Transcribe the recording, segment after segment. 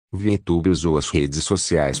Viih Tube usou as redes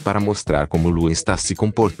sociais para mostrar como Lua está se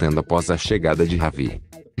comportando após a chegada de Ravi.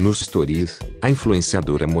 Nos stories, a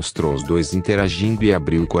influenciadora mostrou os dois interagindo e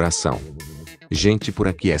abriu o coração. Gente, por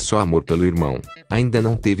aqui é só amor pelo irmão. Ainda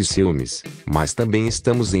não teve ciúmes, mas também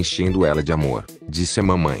estamos enchendo ela de amor, disse a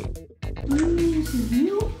mamãe. Você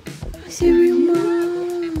viu? Seu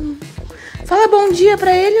irmão. Fala bom dia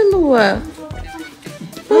pra ele, Lua.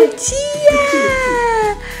 Bom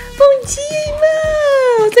dia! Bom dia,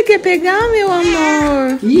 irmão! Você quer pegar, meu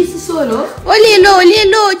amor? Ih, se chorou. Ô,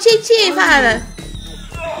 Lilu, Titi, fala.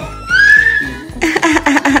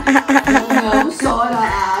 Não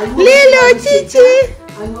chora. Lilu, Titi.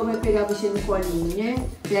 A Lua vai pegar você no colinho, né?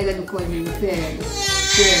 Pega no colinho, pega.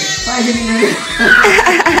 Faz a menina.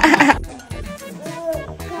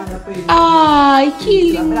 Ai,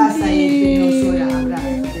 que lindo. Abraça ele pra ele não chorar. Abraça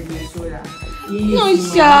ele pra ele não chorar. Isso, Não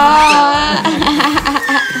chora.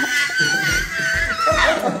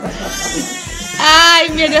 Ai,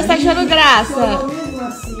 meu Deus, tá achando graça.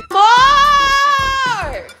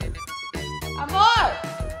 Amor!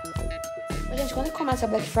 Gente, quando começa a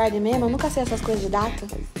Black Friday mesmo, eu nunca sei essas coisas de data.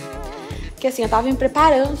 Porque assim, eu tava me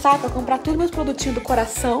preparando, sabe? Pra comprar tudo meus produtinhos do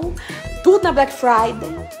coração. Tudo na Black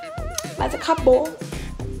Friday. Mas acabou.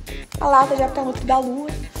 A lata já tá no outro da Lua.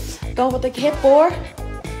 Então eu vou ter que repor,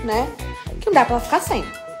 né? Que não dá pra ela ficar sem.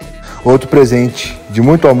 Outro presente de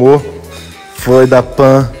muito amor foi da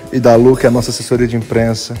Pan e da Lu, que é a nossa assessoria de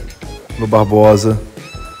imprensa, Lu Barbosa.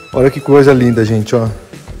 Olha que coisa linda, gente, ó.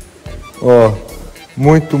 Ó,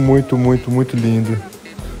 muito lindo.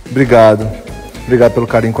 Obrigado. Obrigado pelo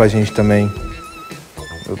carinho com a gente também.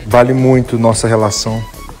 Vale muito nossa relação.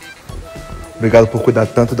 Obrigado por cuidar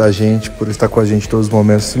tanto da gente, por estar com a gente em todos os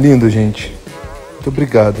momentos. Lindo, gente. Muito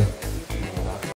obrigado.